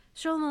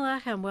Shalom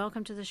Aleichem,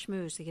 welcome to the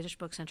Shmooze, the Yiddish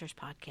Book Center's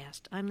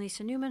podcast. I'm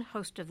Lisa Newman,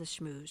 host of the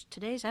Shmooze.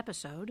 Today's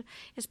episode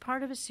is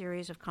part of a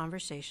series of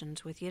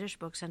conversations with Yiddish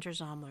Book Center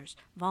Zamlers,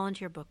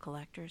 volunteer book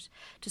collectors.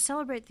 To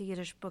celebrate the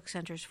Yiddish Book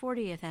Center's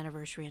 40th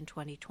anniversary in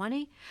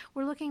 2020,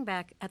 we're looking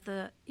back at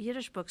the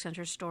Yiddish Book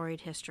Center's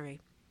storied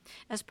history.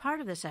 As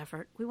part of this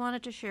effort, we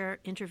wanted to share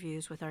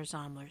interviews with our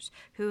Zamlers,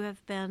 who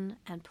have been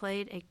and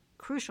played a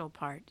crucial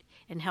part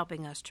in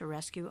helping us to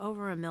rescue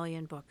over 1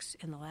 million books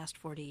in the last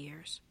 40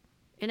 years.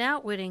 In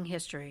Outwitting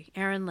History,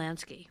 Aaron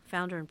Lansky,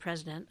 founder and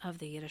president of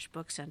the Yiddish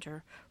Book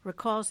Center,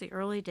 recalls the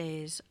early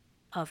days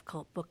of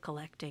book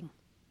collecting.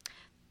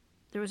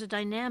 There was a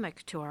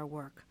dynamic to our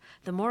work.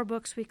 The more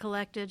books we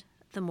collected,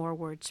 the more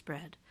word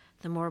spread.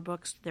 The more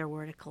books there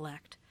were to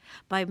collect.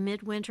 By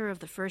midwinter of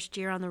the first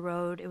year on the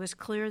road, it was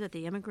clear that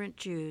the immigrant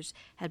Jews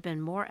had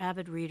been more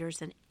avid readers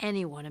than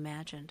anyone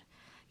imagined.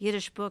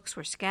 Yiddish books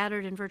were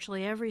scattered in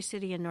virtually every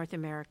city in North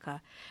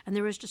America, and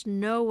there was just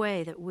no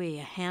way that we,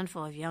 a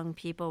handful of young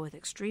people with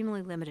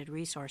extremely limited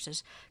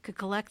resources, could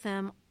collect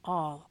them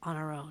all on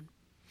our own.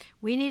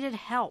 We needed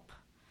help,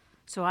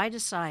 so I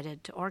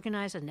decided to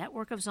organize a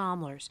network of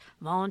Zamlers,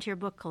 volunteer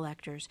book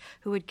collectors,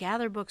 who would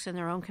gather books in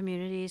their own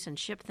communities and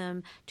ship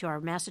them to our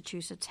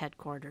Massachusetts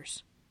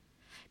headquarters.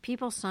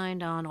 People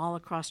signed on all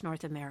across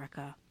North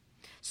America.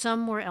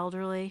 Some were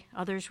elderly,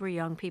 others were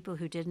young people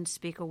who didn't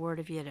speak a word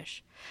of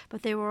Yiddish.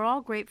 But they were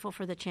all grateful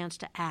for the chance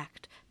to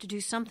act, to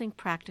do something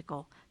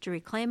practical, to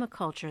reclaim a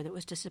culture that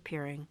was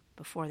disappearing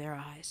before their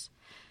eyes.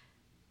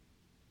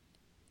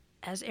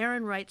 As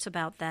Aaron writes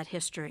about that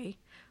history,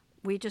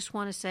 we just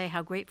want to say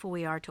how grateful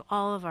we are to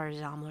all of our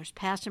Zamlers,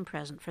 past and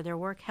present, for their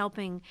work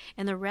helping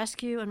in the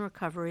rescue and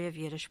recovery of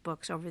Yiddish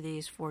books over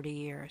these 40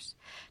 years.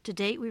 To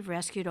date, we've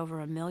rescued over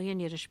 1 million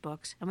Yiddish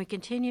books, and we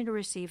continue to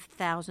receive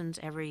thousands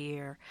every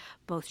year,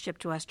 both shipped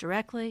to us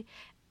directly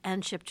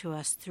and shipped to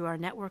us through our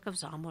network of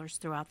Zamlers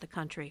throughout the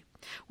country.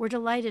 We're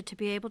delighted to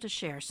be able to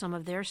share some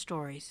of their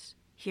stories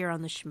here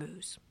on the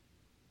Shmooze.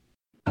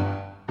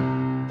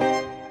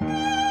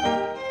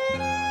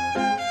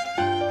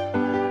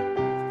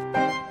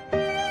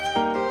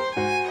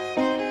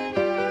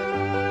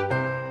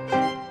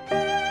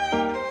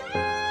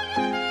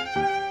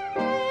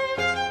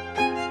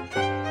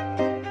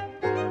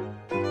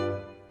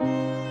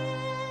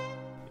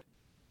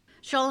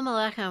 Shalom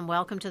Aleichem,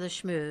 welcome to the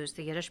Shmooze,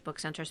 the Yiddish Book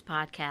Center's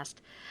podcast.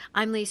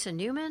 I'm Lisa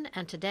Newman,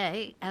 and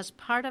today, as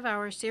part of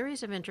our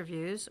series of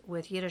interviews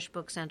with Yiddish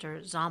Book Center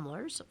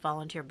Zamlers,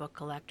 volunteer book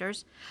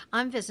collectors,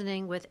 I'm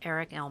visiting with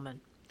Eric Ellman.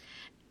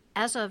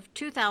 As of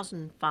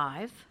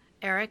 2005,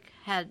 Eric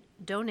had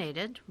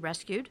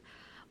rescued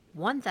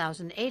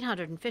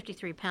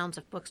 1,853 pounds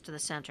of books to the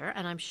center,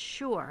 and I'm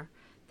sure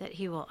that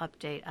he will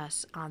update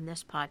us on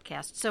this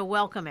podcast. So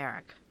welcome,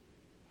 Eric.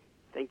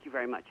 Thank you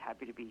very much.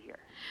 Happy to be here.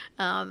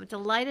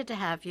 Delighted to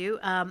have you.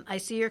 I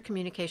see your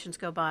communications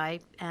go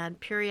by, and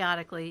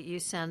periodically you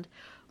send,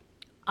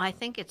 I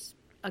think it's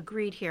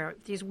agreed here,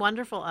 these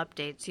wonderful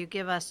updates. You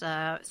give us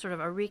sort of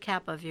a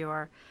recap of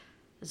your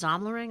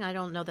Zamlering. I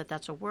don't know that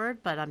that's a word,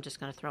 but I'm just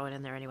going to throw it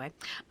in there anyway.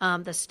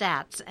 The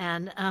stats.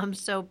 And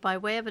so by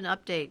way of an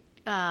update,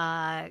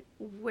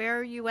 where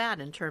are you at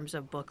in terms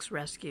of books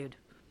rescued?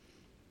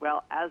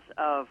 Well, as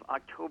of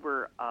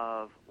October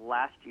of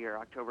last year,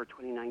 October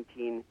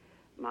 2019,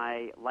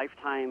 my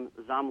lifetime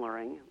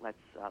Zamlering,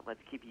 let's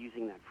keep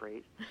using that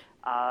phrase,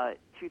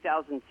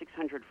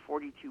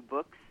 2,642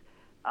 books,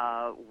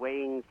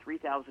 weighing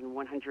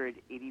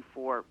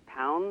 3,184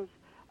 pounds,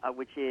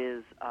 which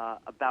is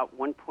about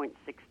 1.6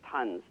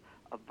 tons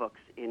of books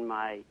in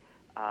my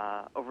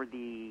over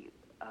the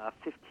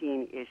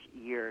 15-ish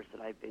years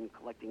that I've been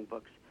collecting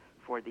books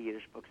for the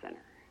Yiddish Book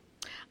Center.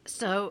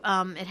 So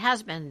it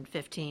has been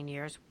 15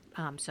 years,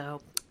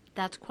 so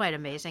that's quite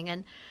amazing.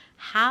 And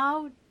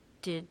how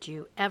did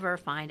you ever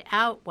find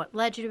out? What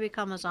led you to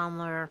become a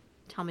Zamler?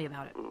 Tell me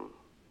about it.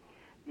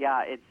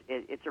 Yeah,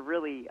 it's a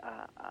really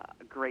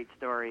great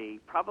story.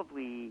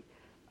 Probably,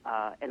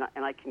 and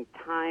I can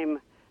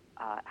time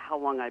how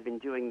long I've been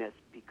doing this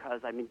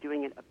because I've been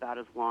doing it about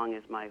as long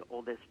as my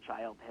oldest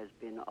child has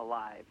been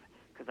alive.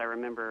 Because I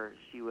remember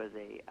she was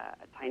a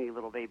tiny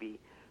little baby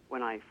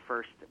when I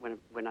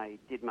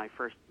did my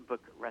first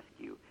book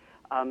rescue.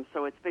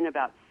 So it's been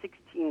about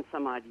 16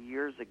 some odd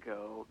years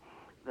ago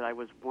that I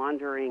was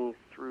wandering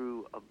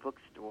through a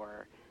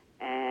bookstore,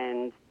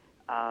 and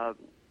at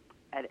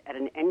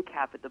an end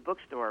cap at the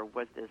bookstore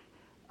was this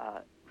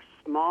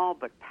small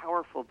but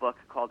powerful book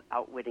called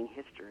Outwitting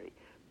History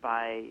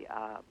by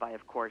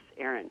of course,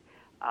 Aaron.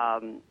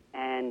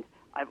 And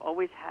I've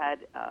always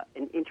had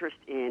an interest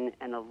in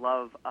and a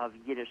love of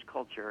Yiddish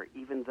culture,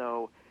 even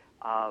though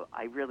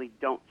I really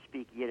don't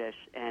speak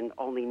Yiddish and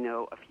only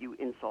know a few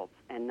insults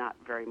and not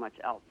very much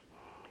else.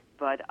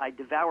 But I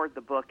devoured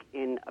the book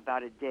in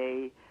about a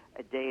day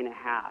and a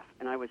half,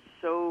 and I was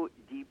so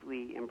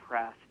deeply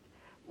impressed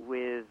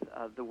with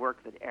the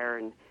work that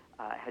Aaron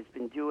has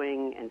been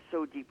doing and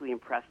so deeply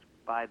impressed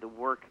by the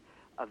work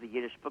of the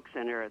Yiddish Book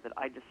Center that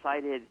I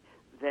decided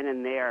then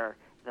and there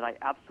that I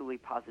absolutely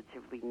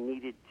positively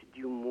needed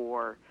to do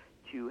more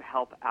to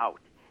help out.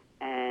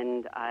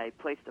 and I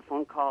placed a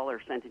phone call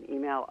or sent an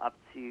email up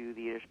to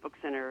the Yiddish Book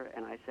Center,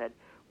 and I said,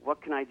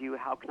 what can I do?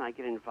 How can I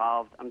get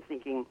involved? I'm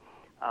thinking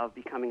of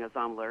becoming a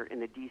zamler in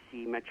the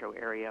D.C. metro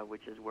area,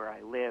 which is where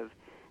I live,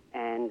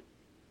 and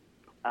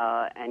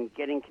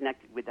getting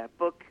connected with that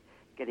book,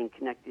 getting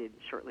connected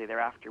shortly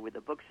thereafter with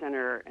the book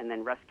center, and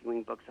then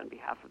rescuing books on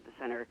behalf of the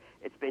center.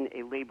 It's been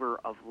a labor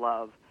of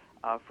love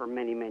for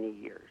many, many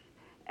years.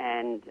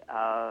 And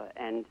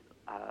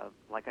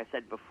like I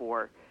said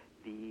before,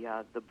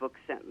 the book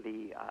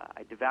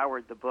I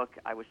devoured the book.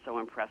 I was so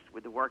impressed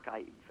with the work.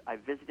 I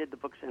visited the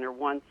book center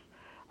once.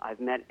 I've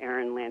met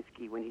Aaron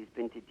Lansky when he's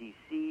been to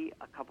D.C.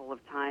 a couple of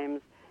times,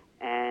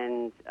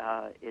 and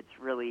it's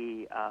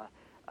really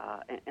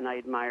and I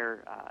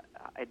admire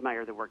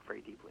the work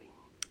very deeply.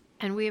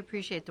 And we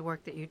appreciate the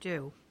work that you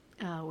do,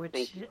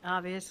 which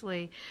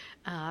obviously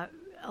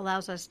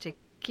allows us to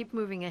keep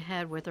moving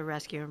ahead with the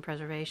rescue and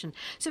preservation.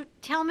 So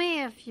tell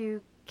me, if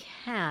you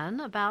can,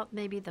 about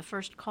maybe the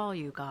first call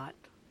you got.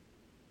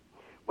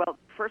 Well,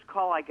 the first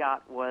call I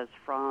got was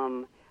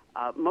from,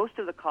 most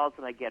of the calls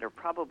that I get are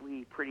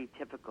probably pretty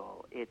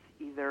typical. It's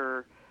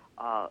either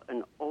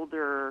an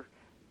older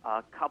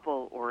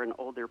couple or an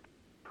older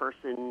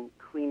person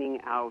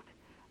cleaning out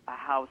a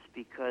house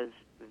because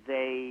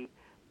they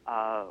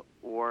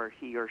or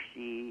he or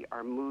she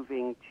are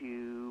moving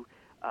to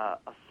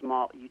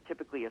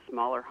typically a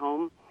smaller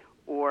home,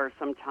 or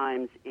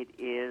sometimes it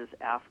is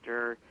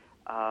after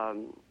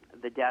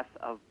the death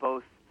of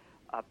both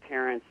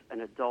parents.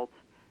 An adult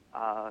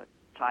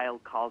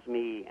child calls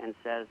me and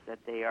says that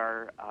they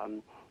are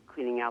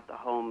cleaning out the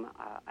home.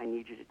 I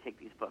need you to take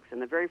these books.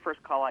 And the very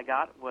first call I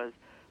got was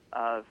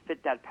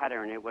fit that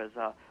pattern. It was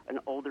an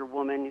older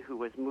woman who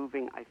was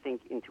moving, I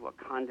think, into a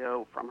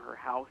condo from her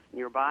house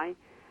nearby,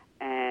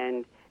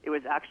 and it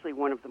was actually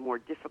one of the more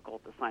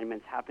difficult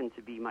assignments, happened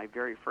to be my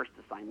very first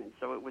assignment.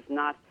 So it was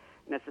not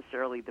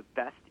necessarily the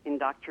best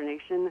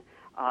indoctrination.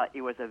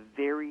 It was a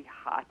very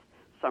hot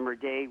summer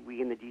day.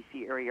 We in the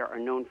D.C. area are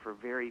known for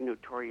very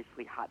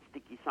notoriously hot,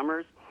 sticky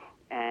summers,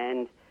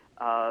 and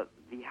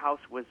the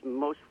house was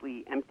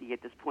mostly empty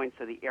at this point,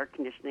 so the air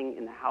conditioning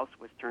in the house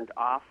was turned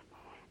off,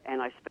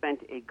 and I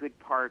spent a good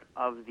part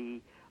of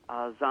the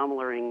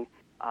Zamlering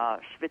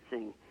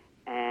schwitzing,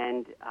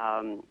 and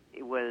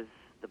it was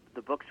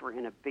the books were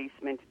in a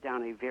basement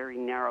down a very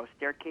narrow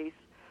staircase,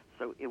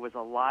 so it was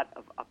a lot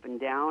of up and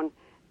down,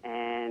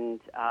 and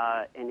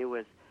it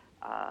was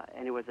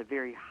a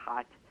very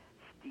hot,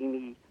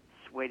 steamy,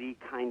 sweaty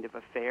kind of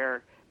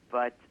affair.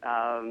 But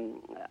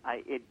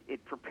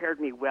it prepared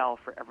me well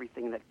for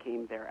everything that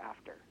came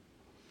thereafter.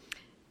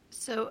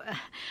 So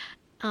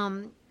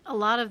a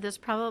lot of this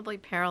probably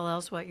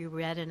parallels what you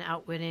read in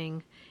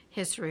Outwitting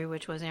History,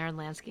 which was Aaron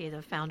Lansky,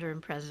 the founder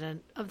and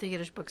president of the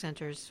Yiddish Book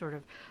Center's sort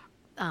of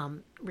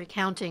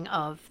recounting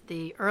of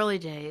the early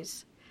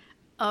days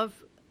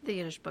of the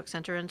Yiddish Book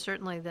Center, and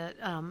certainly that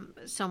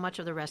so much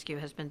of the rescue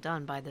has been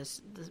done by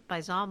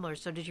Zamlers.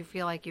 So did you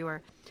feel like you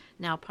are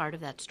now part of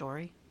that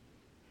story?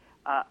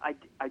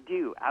 I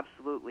do,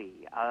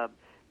 absolutely.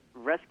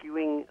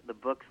 Rescuing the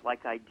books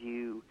like I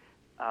do,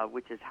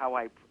 which is how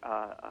I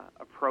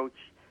approach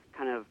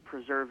kind of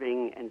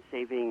preserving and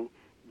saving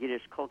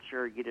Yiddish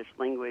culture, Yiddish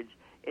language,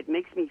 it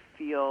makes me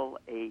feel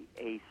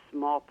a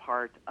small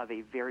part of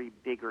a very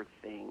bigger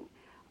thing.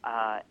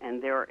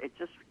 And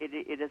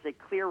it is a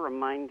clear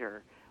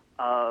reminder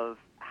of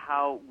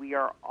how we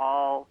are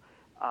all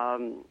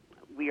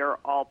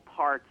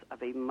parts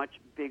of a much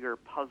bigger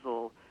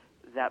puzzle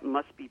that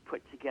must be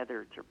put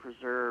together to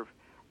preserve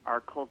our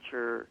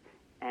culture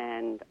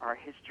and our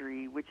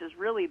history, which is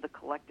really the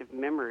collective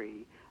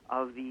memory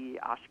of the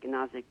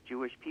Ashkenazic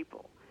Jewish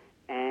people.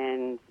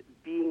 And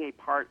being a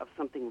part of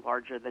something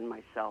larger than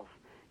myself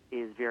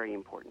is very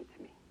important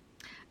to me.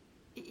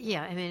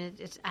 Yeah, I mean,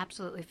 it's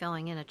absolutely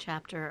filling in a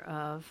chapter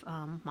of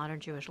modern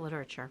Jewish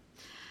literature.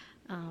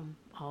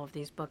 All of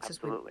these books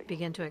Absolutely. As we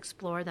begin to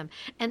explore them.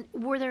 And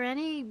were there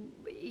any,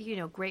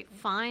 great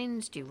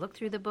finds? Do you look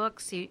through the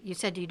books? You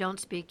said you don't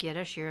speak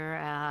Yiddish. You're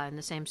in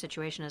the same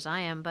situation as I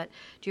am. But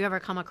do you ever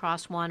come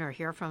across one or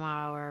hear from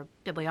our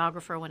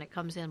bibliographer when it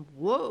comes in?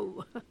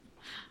 Whoa!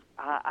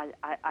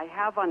 I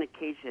have on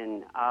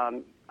occasion.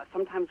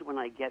 Sometimes when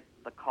I get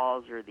the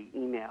calls or the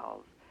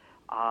emails,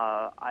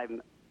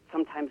 I'm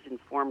sometimes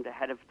informed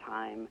ahead of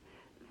time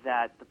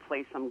that the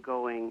place I'm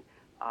going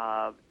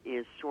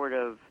is sort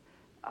of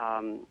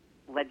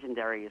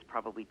legendary is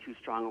probably too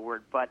strong a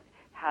word, but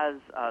has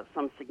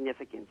some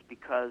significance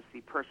because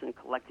the person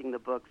collecting the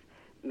books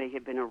may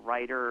have been a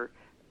writer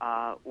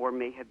or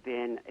may have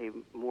been a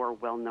more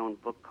well-known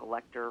book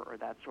collector or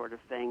that sort of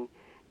thing.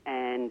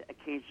 And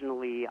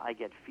occasionally I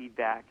get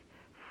feedback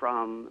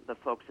from the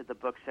folks at the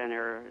book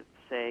center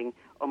saying,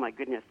 oh my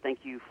goodness, thank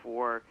you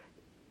for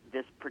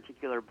this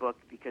particular book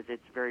because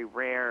it's very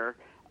rare.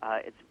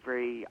 It's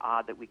very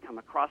odd that we come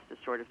across this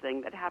sort of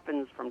thing. That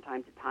happens from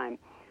time to time.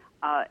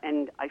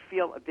 And I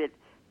feel a bit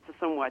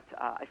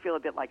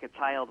like a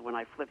child when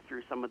I flip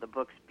through some of the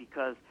books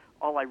because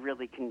all I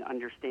really can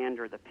understand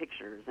are the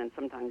pictures, and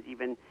sometimes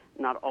even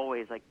not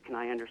always can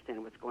I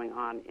understand what's going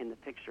on in the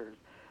pictures.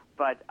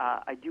 But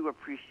I do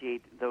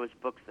appreciate those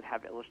books that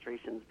have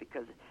illustrations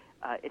because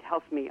it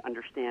helps me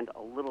understand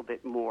a little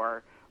bit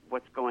more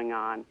what's going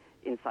on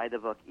inside the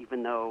book,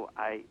 even though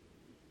I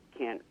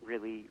can't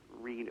really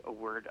read a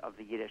word of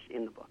the Yiddish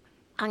in the books.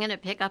 I'm going to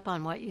pick up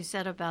on what you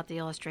said about the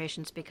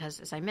illustrations because,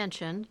 as I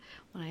mentioned,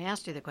 when I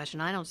asked you the question,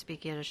 I don't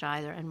speak Yiddish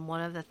either, and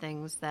one of the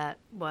things that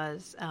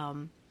was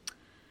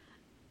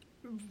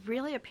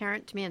really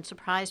apparent to me and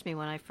surprised me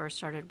when I first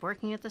started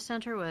working at the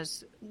center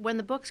was when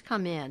the books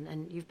come in,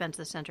 and you've been to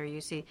the center,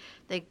 you see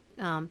they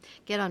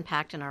get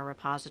unpacked in our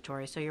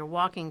repository. So you're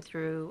walking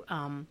through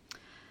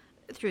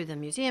the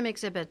museum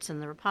exhibits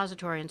and the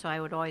repository, and so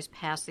I would always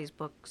pass these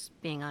books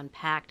being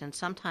unpacked, and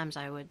sometimes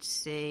I would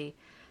see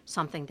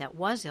something that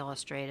was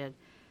illustrated,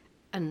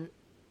 and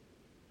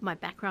my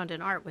background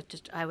in art was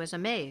just, I was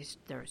amazed.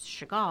 There's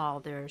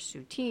Chagall, there's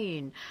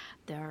Soutine,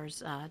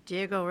 there's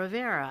Diego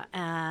Rivera,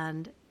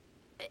 and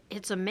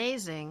it's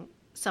amazing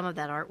some of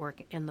that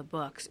artwork in the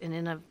books, and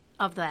in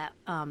of that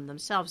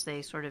themselves,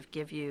 they sort of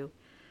give you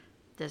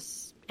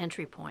this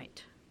entry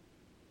point.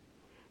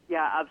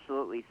 Yeah,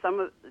 absolutely. Some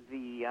of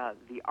the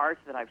art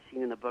that I've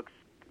seen in the books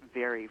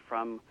vary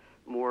from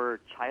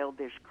more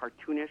childish,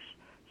 cartoonish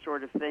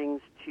sort of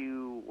things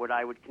to what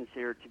I would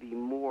consider to be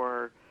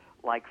more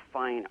like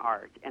fine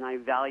art. And I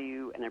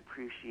value and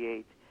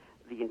appreciate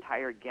the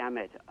entire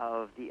gamut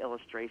of the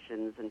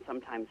illustrations and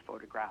sometimes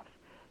photographs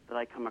that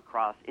I come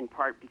across, in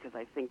part because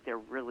I think they're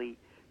really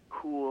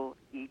cool,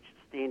 each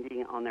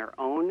standing on their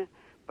own,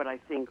 but I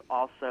think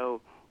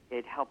also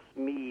it helps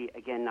me,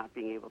 again, not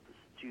being able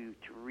to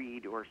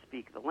read or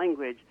speak the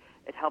language,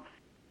 it helps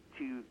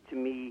to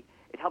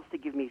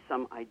give me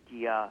some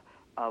idea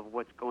of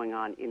what's going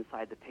on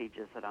inside the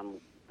pages that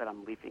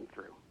I'm leafing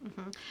through.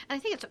 Mm-hmm. And I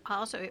think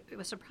it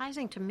was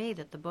surprising to me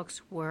that the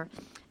books were,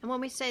 and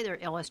when we say they're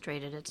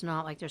illustrated, it's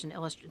not like it's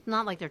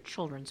not like they're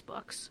children's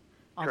books.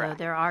 Although Correct.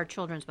 There are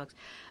children's books.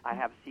 I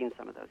have seen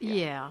some of those.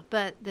 Yeah,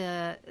 but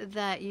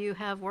that you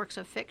have works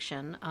of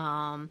fiction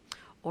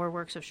or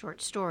works of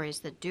short stories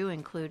that do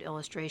include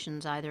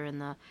illustrations either in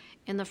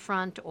the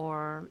front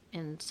or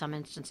in some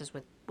instances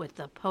with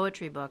the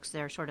poetry books,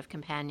 they're sort of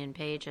companion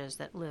pages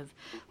that live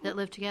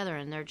together,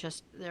 and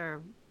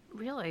they're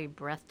really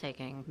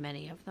breathtaking,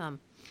 many of them,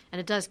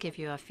 and it does give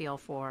you a feel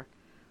for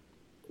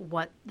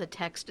what the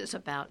text is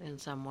about in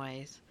some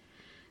ways.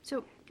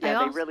 So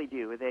yeah, they really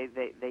do.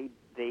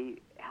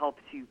 They help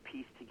to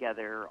piece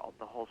together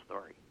the whole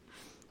story.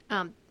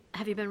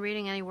 Have you been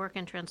reading any work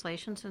in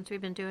translation since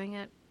we've been doing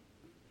it?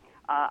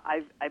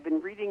 I've been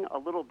reading a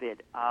little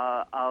bit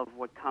of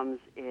what comes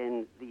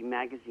in the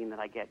magazine that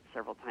I get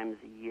several times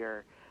a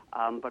year,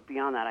 but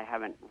beyond that, I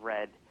haven't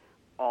read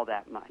all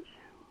that much.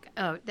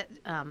 Oh,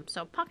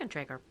 so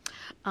Pockenträger,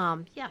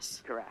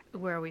 yes, correct,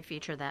 where we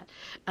feature that,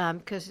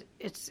 because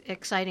it's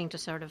exciting to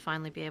sort of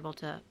finally be able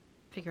to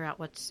figure out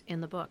what's in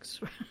the books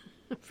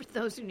for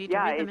those who need to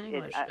read them in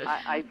English.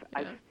 I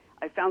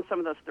found some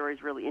of those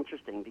stories really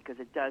interesting because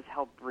it does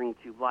help bring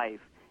to life,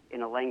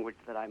 in a language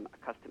that I'm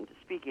accustomed to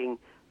speaking,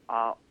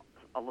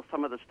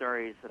 some of the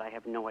stories that I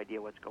have no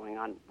idea what's going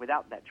on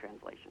without that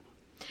translation.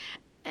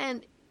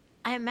 And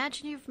I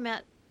imagine you've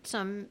met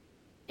some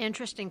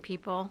interesting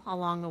people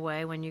along the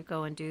way when you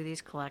go and do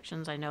these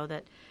collections. I know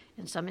that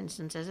in some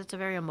instances it's a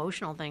very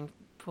emotional thing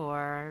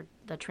for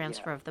the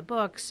transfer of the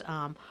books,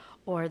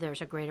 or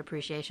there's a great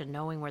appreciation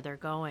knowing where they're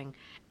going.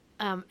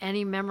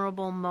 Any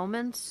memorable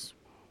moments?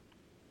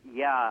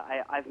 Yeah,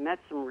 I've met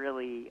some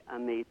really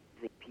amazing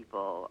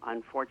people.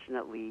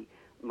 Unfortunately,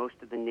 most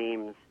of the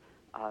names,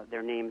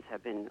 their names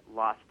have been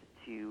lost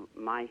to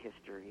my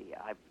history.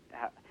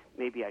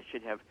 Maybe I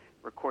should have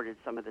recorded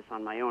some of this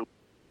on my own,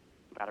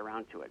 got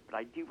around to it. But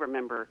I do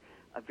remember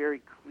a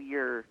very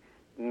clear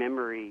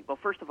memory. Well,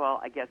 first of all,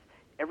 I guess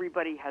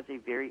everybody has a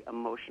very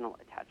emotional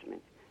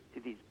attachment to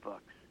these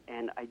books,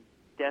 and I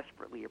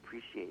desperately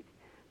appreciate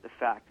the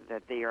fact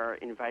that they are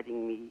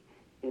inviting me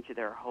into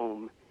their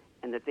home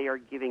and that they are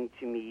giving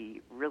to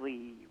me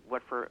really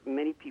what for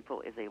many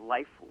people is a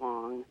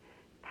lifelong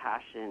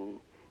passion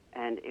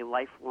and a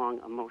lifelong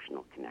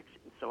emotional connection.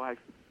 So I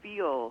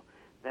feel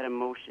that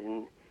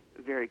emotion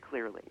very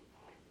clearly.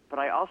 But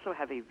I also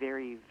have a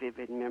very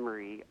vivid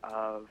memory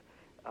of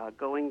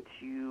going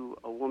to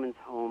a woman's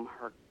home,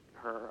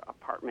 her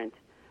apartment,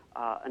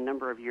 a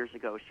number of years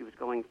ago. She was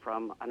going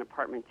from an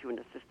apartment to an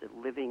assisted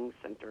living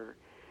center,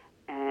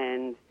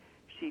 and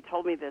she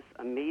told me this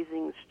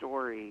amazing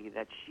story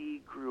that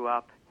she grew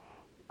up,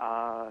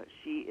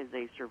 she is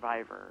a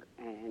survivor,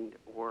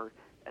 or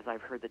as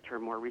I've heard the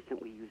term more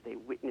recently used, a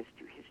witness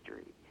to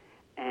history.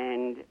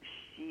 And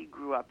she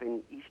grew up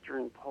in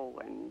eastern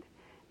Poland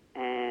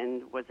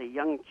and was a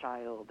young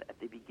child at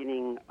the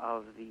beginning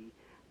of the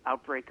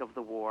outbreak of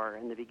the war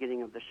and the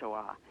beginning of the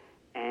Shoah.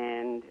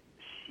 And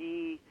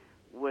she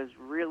was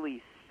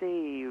really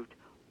saved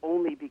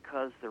only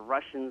because the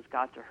Russians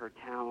got to her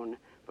town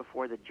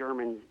before the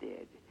Germans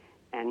did.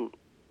 And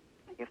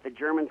if the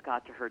Germans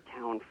got to her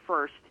town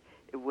first,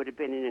 it would have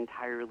been an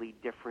entirely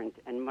different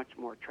and much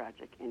more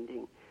tragic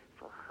ending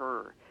for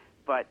her.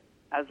 But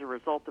as a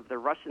result of the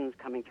Russians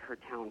coming to her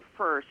town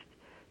first,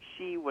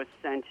 she was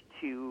sent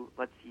to,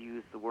 let's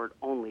use the word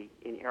only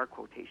in air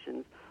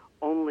quotations,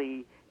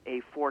 only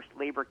a forced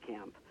labor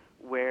camp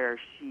where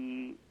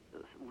she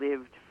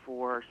lived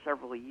for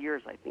several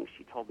years, I think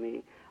she told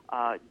me,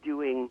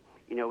 doing,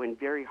 in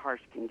very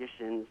harsh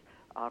conditions,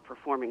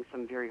 performing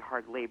some very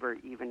hard labor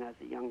even as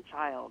a young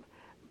child.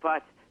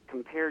 But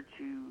compared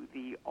to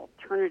the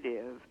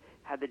alternative,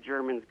 had the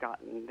Germans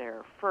gotten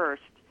there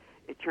first,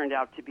 it turned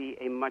out to be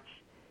a much,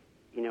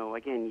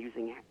 again,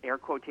 using air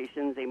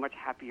quotations, a much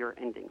happier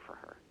ending for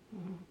her.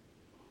 Mm-hmm.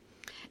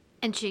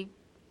 And she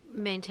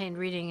maintained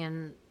reading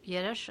in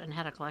Yiddish and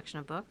had a collection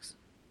of books?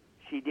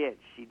 She did.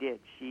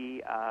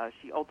 She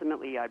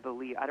ultimately, I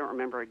believe, I don't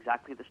remember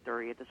exactly the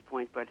story at this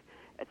point, but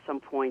at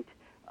some point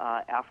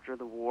after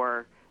the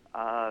war,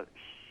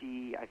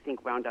 she, I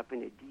think, wound up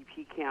in a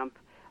DP camp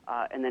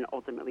and then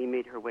ultimately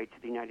made her way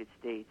to the United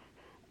States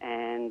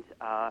and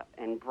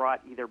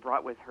either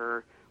brought with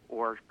her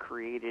or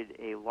created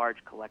a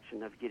large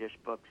collection of Yiddish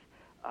books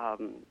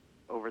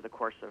over the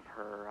course of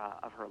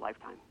her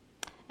lifetime.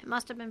 It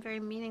must have been very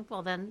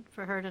meaningful then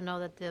for her to know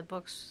that the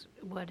books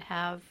would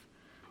have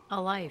a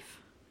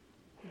life.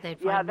 They'd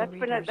find new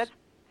readers.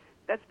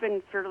 That's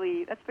been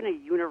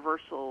a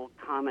universal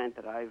comment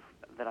that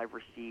I've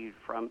received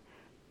from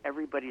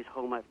everybody's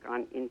home I've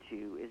gone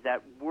into, is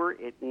that were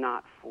it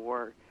not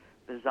for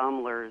the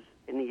Zamlers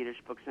in the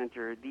Yiddish Book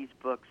Center, these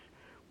books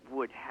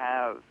would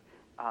have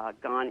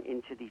gone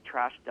into the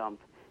trash dump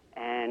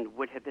and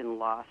would have been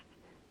lost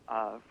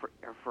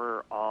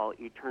for all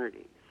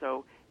eternity.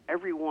 So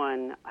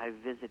everyone I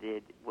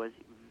visited was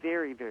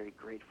very, very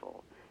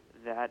grateful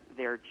that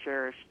their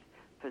cherished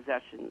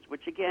possessions,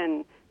 which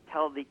again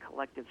tell the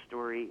collective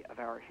story of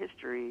our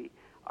history,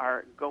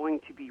 are going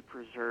to be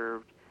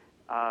preserved.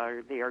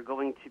 They are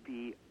going to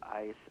be,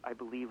 I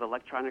believe,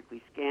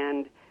 electronically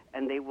scanned,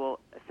 and they will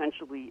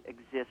essentially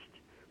exist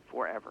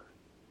forever.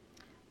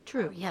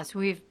 True. Yes,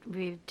 we've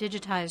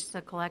digitized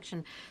the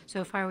collection.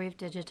 So far, we've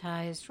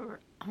digitized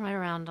right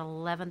around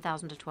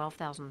 11,000 to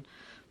 12,000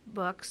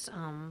 books.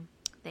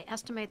 They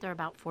estimate there are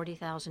about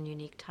 40,000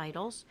 unique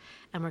titles,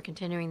 and we're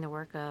continuing the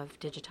work of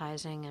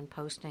digitizing and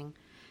posting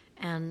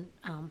and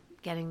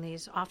getting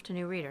these off to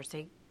new readers.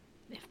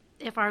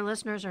 If our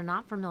listeners are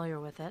not familiar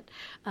with it,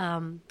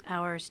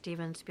 our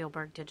Steven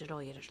Spielberg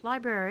Digital Yiddish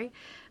Library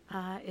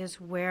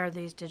is where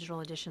these digital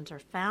editions are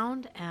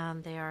found,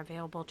 and they are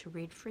available to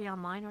read free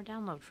online or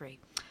download free,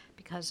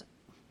 because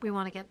we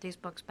want to get these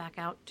books back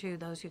out to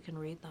those who can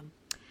read them.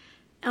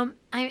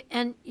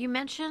 And you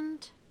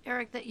mentioned,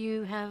 Eric, that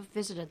you have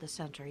visited the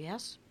center,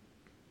 yes?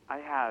 I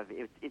have.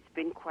 It's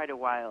been quite a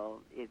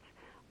while.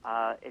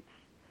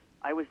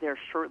 I was there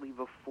shortly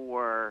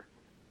before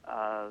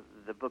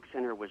the book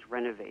center was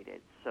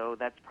renovated, so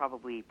that's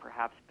probably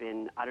perhaps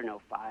been,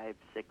 5,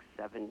 6,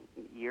 7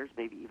 years,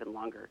 maybe even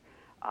longer.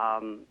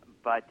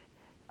 But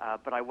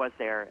I was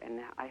there,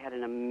 and I had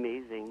an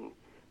amazing,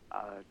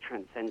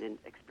 transcendent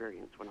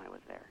experience when I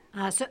was there.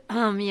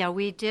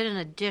 We did an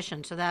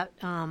addition to that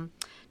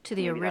to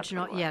the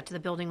original, to the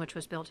building which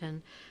was built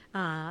in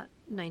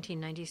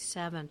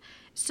 1997.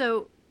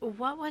 So,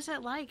 what was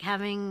it like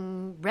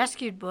having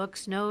rescued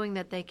books, knowing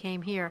that they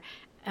came here,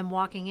 and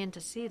walking in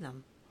to see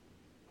them?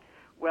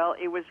 Well,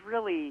 it was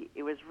really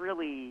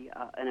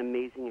an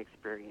amazing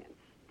experience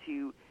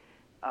to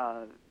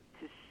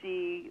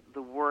see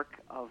the work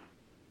of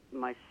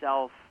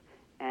myself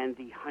and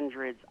the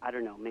hundreds,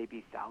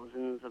 maybe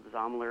thousands of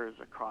Zamlers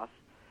across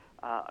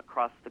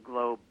the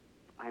globe.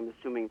 I'm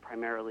assuming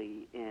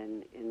primarily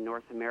in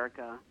North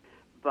America,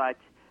 but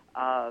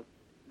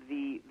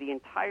the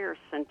entire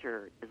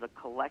center is a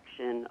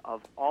collection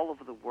of all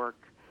of the work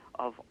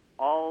of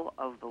all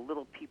of the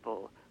little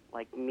people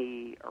like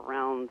me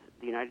around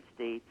the United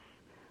States,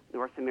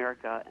 North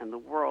America, and the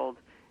world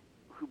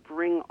who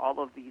bring all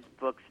of these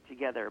books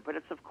together. But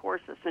it's, of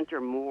course, a center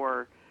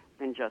more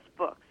than just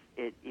books.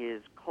 It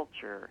is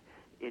culture.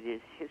 It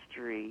is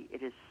history.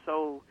 It is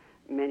so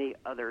many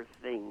other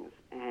things.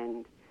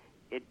 And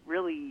it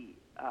really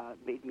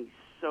made me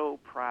so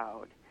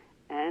proud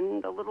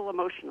and a little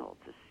emotional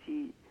to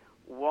see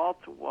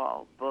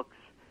wall-to-wall books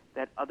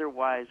that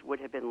otherwise would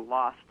have been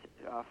lost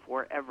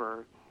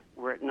forever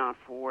were it not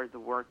for the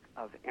work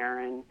of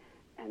Aaron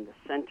and the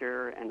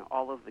center and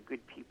all of the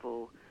good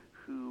people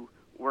who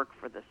work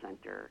for the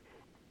center.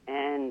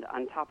 And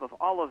on top of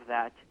all of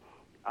that,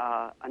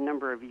 a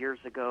number of years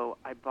ago,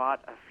 I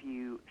bought a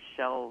few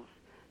shelves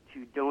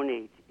to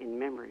donate in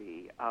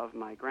memory of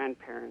my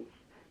grandparents.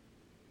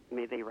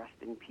 May they rest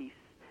in peace.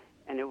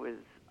 And it was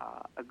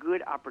a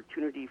good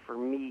opportunity for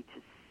me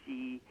to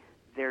see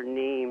their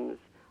names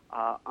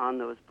on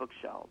those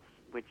bookshelves,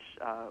 which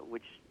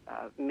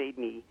made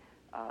me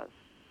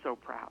so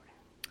proud.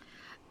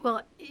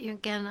 Well,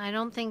 again, I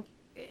don't think,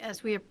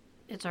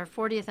 it's our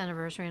 40th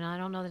anniversary, and I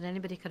don't know that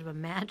anybody could have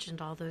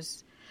imagined all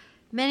those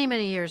many,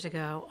 many years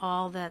ago,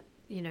 all that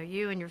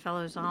you and your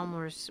fellow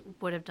Zamlers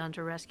would have done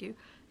to rescue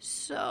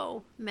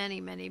so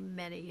many, many,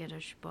 many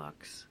Yiddish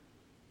books.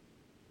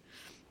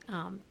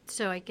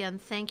 So again,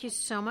 thank you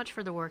so much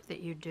for the work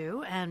that you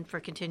do and for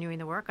continuing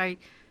the work. I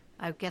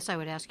guess I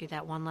would ask you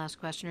that one last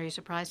question. Are you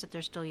surprised that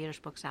there's still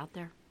Yiddish books out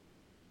there?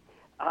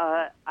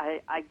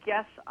 I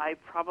guess I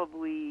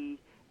probably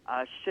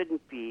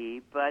shouldn't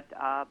be, but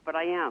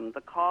I am.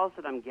 The calls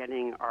that I'm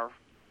getting are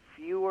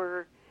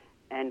fewer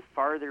and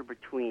farther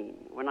between.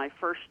 When I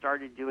first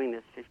started doing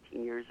this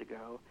 15 years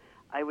ago,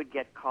 I would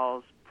get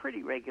calls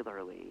pretty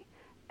regularly,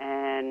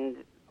 and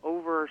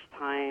over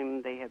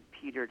time they have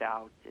petered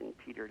out,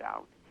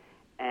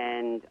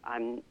 and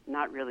I'm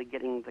not really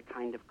getting the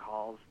kind of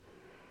calls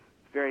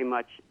very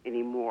much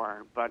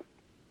anymore, but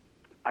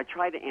I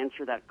try to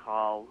answer that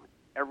call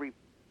every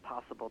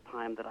possible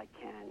time that I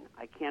can.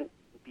 I can't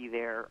be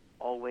there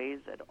always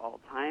at all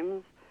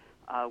times,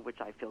 which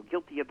I feel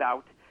guilty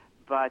about,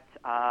 but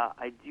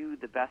I do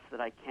the best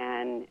that I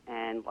can,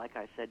 and like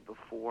I said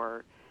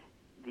before,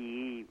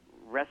 the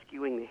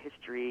rescuing the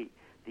history,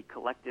 the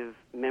collective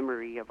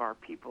memory of our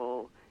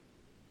people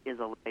is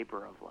a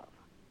labor of love.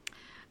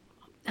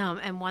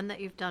 And one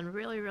that you've done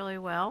really, really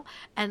well.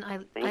 And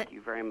Thank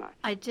you very much.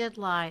 I did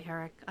lie,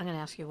 Eric. I'm going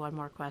to ask you one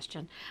more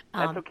question.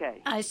 That's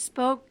okay. I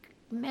spoke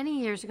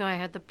many years ago. I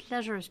had the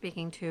pleasure of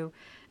speaking to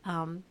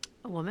a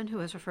woman who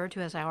is referred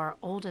to as our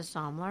oldest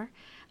Zamler.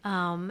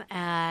 And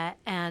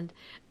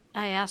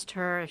I asked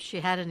her if she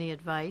had any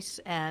advice,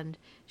 and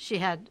she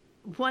had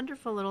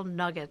wonderful little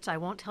nuggets. I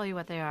won't tell you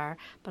what they are,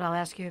 but I'll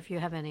ask you if you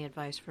have any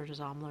advice for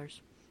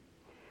Zamlers.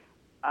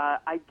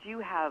 I do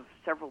have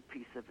several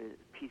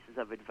pieces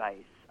of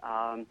advice.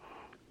 A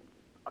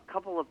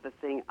couple of the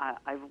things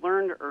I've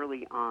learned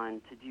early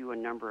on to do a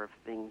number of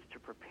things to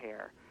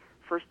prepare.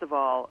 First of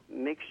all,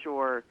 make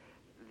sure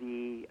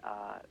the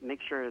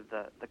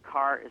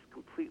car is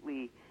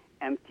completely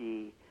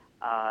empty,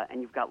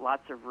 and you've got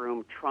lots of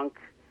room, trunk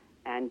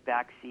and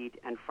back seat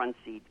and front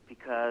seat,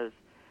 because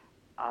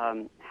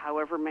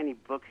however many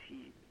books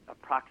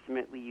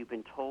approximately you've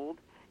been told,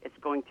 it's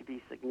going to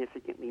be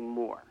significantly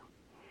more.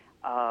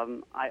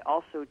 I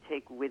also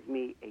take with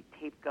me a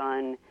tape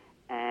gun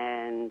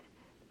and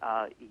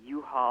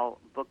U-Haul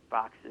book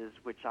boxes,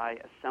 which I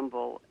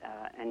assemble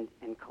and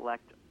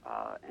collect,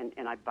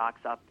 and I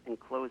box up and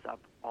close up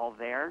all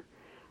there.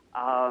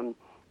 And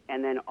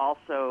then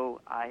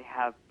also I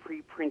have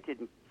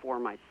pre-printed for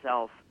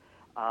myself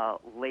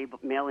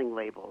mailing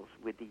labels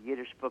with the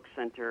Yiddish Book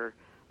Center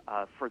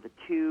for the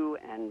to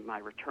and my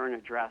return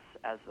address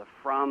as the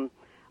from,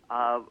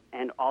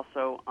 and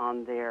also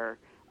on there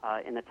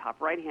in the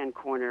top right-hand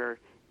corner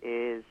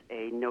is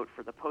a note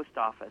for the post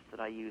office that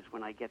I use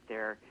when I get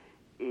there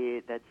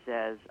that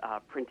says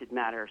printed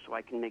matter, so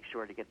I can make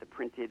sure to get the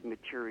printed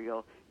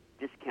material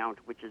discount,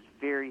 which is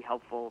very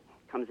helpful,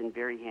 comes in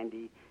very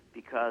handy,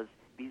 because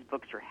these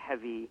books are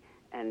heavy,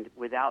 and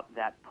without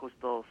that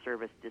postal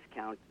service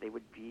discount, they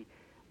would be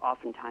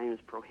oftentimes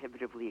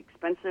prohibitively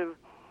expensive.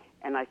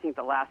 And I think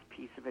the last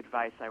piece of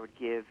advice I would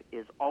give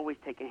is always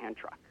take a hand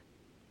truck.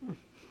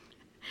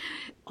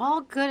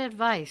 All good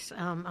advice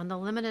on the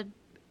limited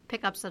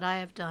pickups that I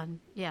have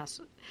done.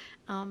 Yes.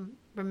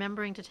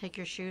 Remembering to take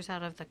your shoes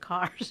out of the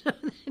car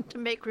to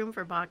make room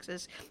for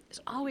boxes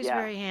is always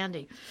very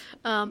handy.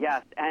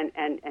 Yes,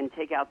 and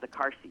take out the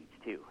car seats,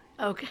 too.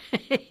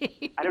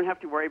 Okay. I don't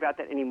have to worry about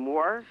that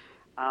anymore,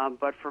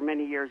 but for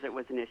many years it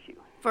was an issue.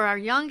 For our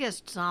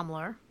youngest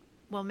Zamler,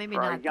 well, maybe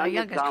for not our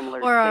youngest or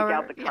Zamlers, take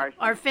out the car seat.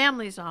 Our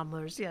family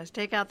Zamlers, yes,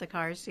 take out the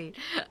car seat,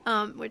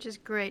 which is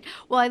great.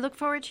 Well, I look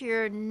forward to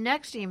your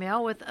next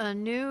email with a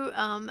new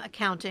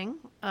accounting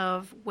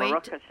of weight.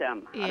 Baruch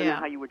Hashem. I don't know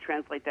how you would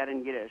translate that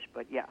in Yiddish,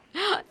 but yes.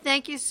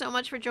 Thank you so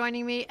much for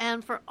joining me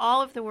and for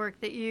all of the work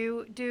that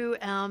you do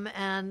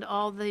and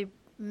all the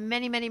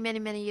many, many, many,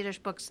 many Yiddish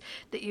books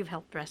that you've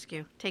helped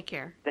rescue. Take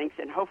care. Thanks,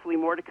 and hopefully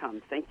more to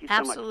come. Thank you so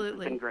much.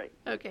 Absolutely. It's been great.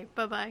 Okay,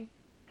 bye-bye.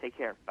 Take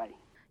care. Bye.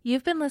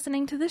 You've been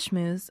listening to The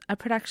Shmooze, a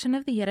production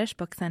of the Yiddish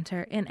Book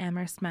Center in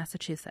Amherst,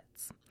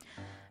 Massachusetts.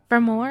 For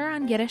more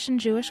on Yiddish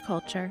and Jewish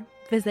culture,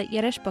 visit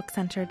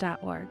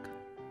yiddishbookcenter.org.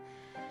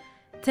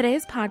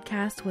 Today's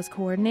podcast was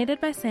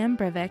coordinated by Sam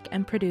Brivik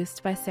and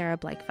produced by Sarah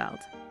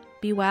Blakefeld.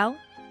 Be well,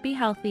 be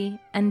healthy,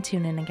 and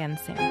tune in again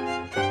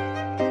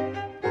soon.